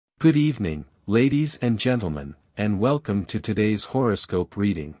Good evening, ladies and gentlemen, and welcome to today's horoscope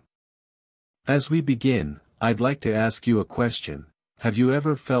reading. As we begin, I'd like to ask you a question. Have you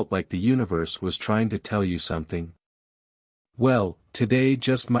ever felt like the universe was trying to tell you something? Well, today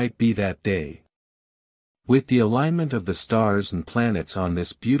just might be that day. With the alignment of the stars and planets on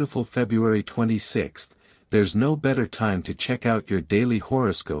this beautiful February 26th, there's no better time to check out your daily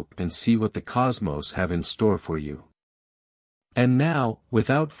horoscope and see what the cosmos have in store for you. And now,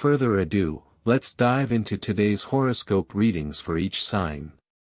 without further ado, let's dive into today's horoscope readings for each sign.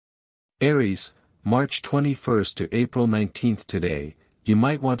 Aries, March 21st to April 19th. Today, you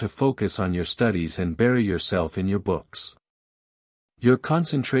might want to focus on your studies and bury yourself in your books. Your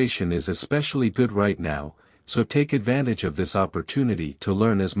concentration is especially good right now, so take advantage of this opportunity to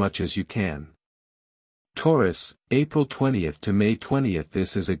learn as much as you can. Taurus, April 20th to May 20th.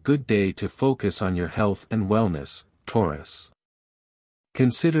 This is a good day to focus on your health and wellness, Taurus.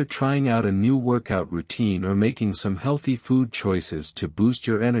 Consider trying out a new workout routine or making some healthy food choices to boost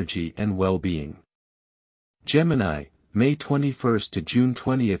your energy and well-being. Gemini, May 21st to June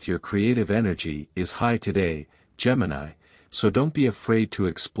 20th. Your creative energy is high today, Gemini, so don't be afraid to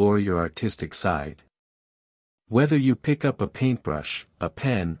explore your artistic side. Whether you pick up a paintbrush, a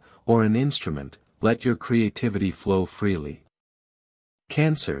pen, or an instrument, let your creativity flow freely.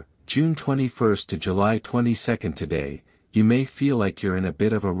 Cancer, June 21st to July 22nd. Today, you may feel like you're in a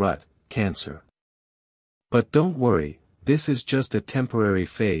bit of a rut, Cancer. But don't worry, this is just a temporary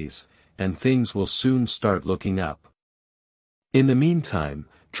phase, and things will soon start looking up. In the meantime,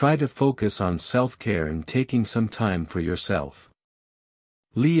 try to focus on self-care and taking some time for yourself.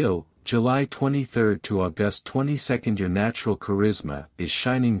 Leo, July 23rd to August 22nd. Your natural charisma is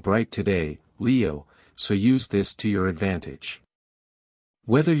shining bright today, Leo, so use this to your advantage.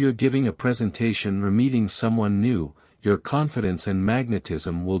 Whether you're giving a presentation or meeting someone new, your confidence and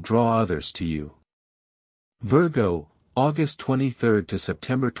magnetism will draw others to you. Virgo, August 23rd to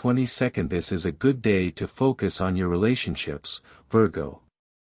September 22nd. This is a good day to focus on your relationships, Virgo.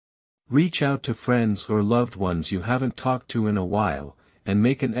 Reach out to friends or loved ones you haven't talked to in a while, and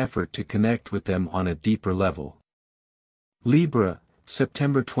make an effort to connect with them on a deeper level. Libra,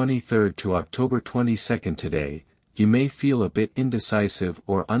 September 23rd to October 22nd. Today, you may feel a bit indecisive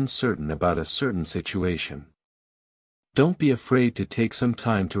or uncertain about a certain situation. Don't be afraid to take some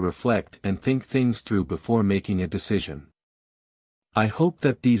time to reflect and think things through before making a decision. I hope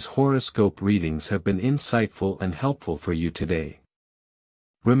that these horoscope readings have been insightful and helpful for you today.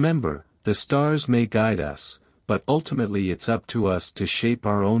 Remember, the stars may guide us, but ultimately it's up to us to shape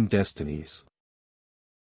our own destinies.